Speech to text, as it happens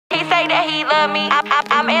say that he love me.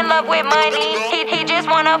 I'm in love with money. He just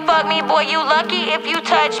wanna fuck me, boy, you lucky if you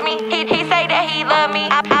touch me. He say that he love me.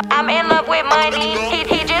 I'm in love with money.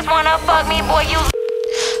 He just wanna fuck me, boy, you.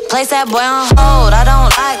 Place that boy on hold, I don't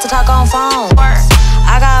like to talk on phone.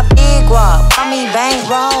 I got big guap, call me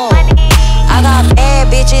bankroll. I got bad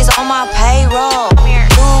bitches on my payroll.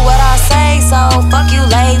 Do what I say, so fuck you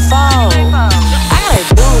late for. I got a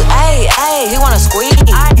dude, ayy, he wanna squeeze.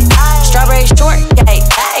 Strawberry shortcake,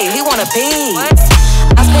 ayy, he wanna pee.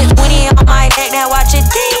 I spent 20 on my neck, now watch it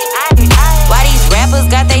deep. Why these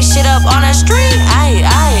rappers got they shit up on the street?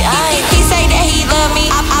 He say that he love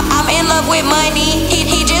me. I'm in love with money.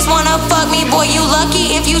 He just wanna fuck me, boy, you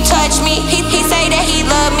lucky if you touch me. He say that he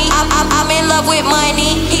love me. I'm in love with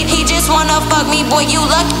money. He just wanna fuck me, boy, you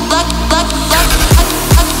luck.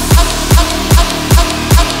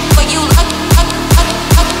 Boy, you luck.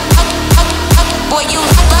 Boy, you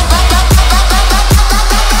luck.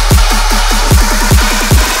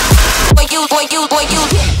 Boy, you.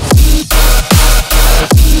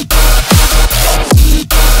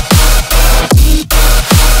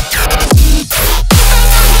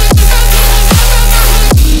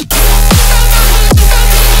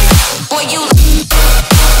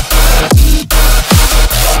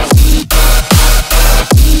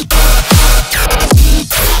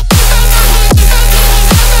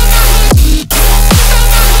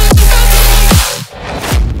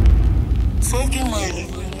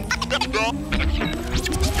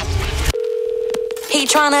 He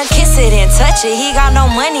tryna kiss it and touch it. He got no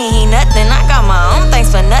money, he nothing. I got my own things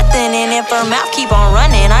for nothing. And if her mouth keep on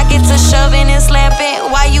running, I get to shoving and slapping.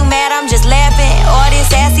 Why you mad? I'm just laughing. All this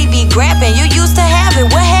ass he be grabbing. You used to have it,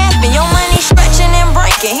 what happened? Your money stretching and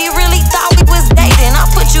breaking. He really thought we was dating. I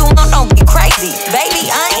put you on, don't be crazy. Baby,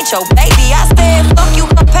 I ain't your baby. I said, fuck you,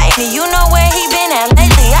 come pay me. You know where he been at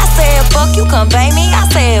lately. I said, fuck you, come pay me. I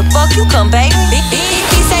said, fuck you, come pay me.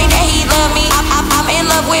 He say that he love me. I'm in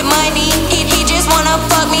love with money. He just wanna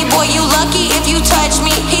fuck me, boy, you lucky if you touch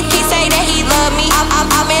me. He say that he love me.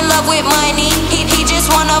 I'm in love with money. He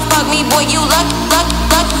just wanna fuck me, boy, you luck.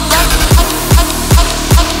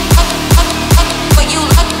 Boy, you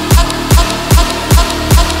luck.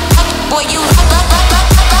 Boy, you luck.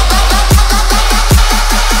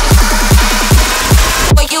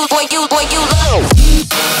 Boy, you luck.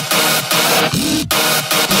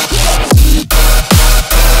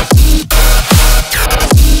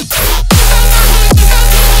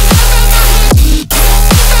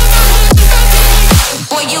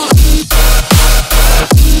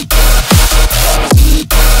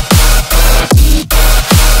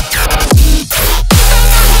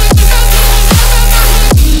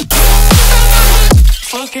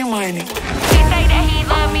 Fucking money.